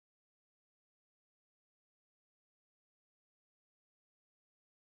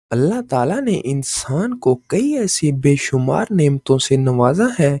अल्लाह ताला ने इंसान को कई ऐसी बेशुमार नेमतों से नवाजा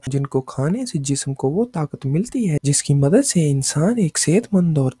है जिनको खाने से जिस्म को वो ताकत मिलती है जिसकी मदद से इंसान एक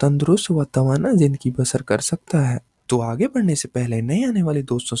सेहतमंद और तंदुरुस्त व तवाना जिंदगी बसर कर सकता है। तो आगे बढ़ने से पहले नए आने वाले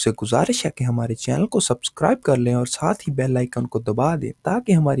दोस्तों से गुजारिश है कि हमारे चैनल को सब्सक्राइब कर लें और साथ ही बेल आइकन को दबा दें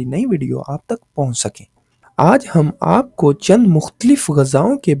ताकि हमारी नई वीडियो आप तक पहुंच सके। आज हम आपको चंद मुख्तलिफ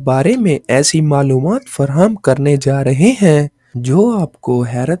ग़िज़ाओं के बारे में ऐसी मालूमात फराहम करने जा रहे हैं जो आपको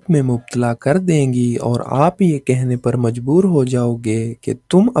हैरत में मुब्तला कर देंगी और आप ये कहने पर मजबूर हो जाओगे कि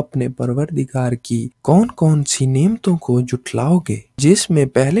तुम अपने परवरदिगार की कौन कौन सी नेमतों को जुटलाओगे। जिसमें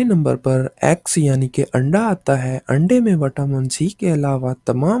पहले नंबर पर एग्स यानी कि अंडा आता है। अंडे में विटामिन सी के अलावा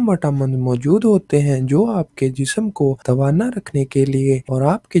तमाम विटामिन मौजूद होते हैं जो आपके जिस्म को तवाना रखने के लिए और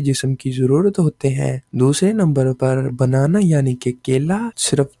आपके जिस्म की ज़रूरत होते हैं। दूसरे नंबर पर बनाना यानी कि केला।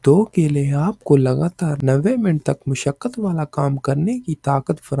 सिर्फ 2 केले आपको लगातार 90 मिनट तक मुशक्क़त वाला काम करने की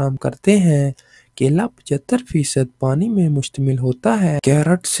ताकत फराहम करते हैं। केला 75% पानी में मुश्तमिल होता है।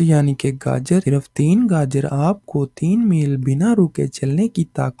 कैरेट्स यानी कि गाजर। सिर्फ 3 गाजर आपको 3 मील बिना रुके चलने की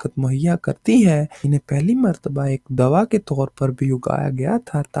ताकत मुहैया करती है। इन्हें पहली मर्तबा एक दवा के तौर पर भी उगाया गया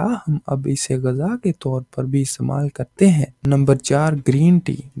था ताहम अब इसे ग़िज़ा के तौर पर भी इस्तेमाल करते हैं। Number 4 green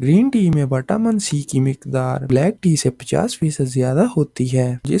tea. Green tea में विटामिन सी की मिकदार ब्लैक टी से 50% ज़्यादा होती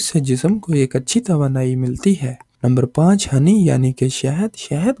है जिससे जिस्म को एक अच्छी तवानाई मिलती है। नंबर 5 हनी यानी कि शहद।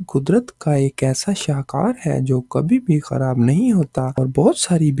 शहद कुदरत का एक ऐसा शाहकार है जो कभी भी ख़राब नहीं होता और बहुत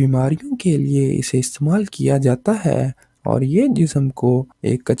सारी बीमारियों के लिए इसे इस्तेमाल किया जाता है और ये जिस्म को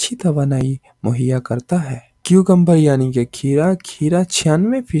एक अच्छी तवानाई मुहैया करता है। क्यूकम्बर यानी कि खीरा। खीरा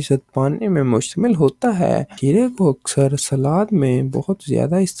 96% पानी में मुश्तमिल होता है। खीरे को अक्सर सलाद में बहुत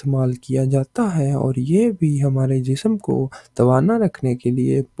ज़्यादा इस्तेमाल किया जाता है और ये भी हमारे जिस्म को तवाना रखने के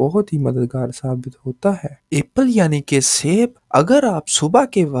लिए बहुत ही मददगार साबित होता है। एप्पल यानी कि सेब। अगर आप सुबह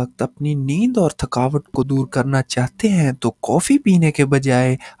के वक्त अपनी नींद और थकावट को दूर करना चाहते हैं तो कॉफ़ी पीने के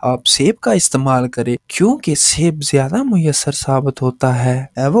बजाय आप सेब का इस्तेमाल करें क्योंकि सेब ज़्यादा मुयस्सर साबित होता है।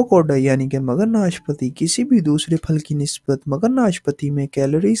 एवोकाडो यानी कि मगर नाशपाती। किसी भी दूसरे फल की निस्बत मगर नाशपाती में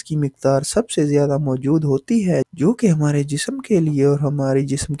कैलोरीज की मिकदार सबसे ज़्यादा मौजूद होती है जो कि हमारे जिस्म के लिए और हमारी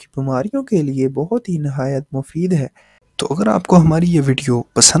जिस्म की बीमारियों के लिए बहुत ही नहायत मुफीद है। तो अगर आपको हमारी ये वीडियो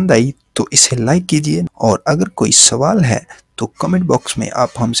पसंद आई तो इसे लाइक कीजिए और अगर कोई सवाल है तो कमेंट बॉक्स में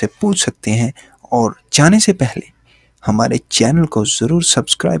आप हमसे पूछ सकते हैं और जाने से पहले हमारे चैनल को ज़रूर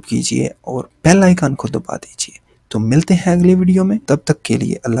सब्सक्राइब कीजिए और बेल आइकन को दबा दीजिए। तो मिलते हैं अगली वीडियो में, तब तक के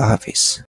लिए अल्लाह हाफिज़।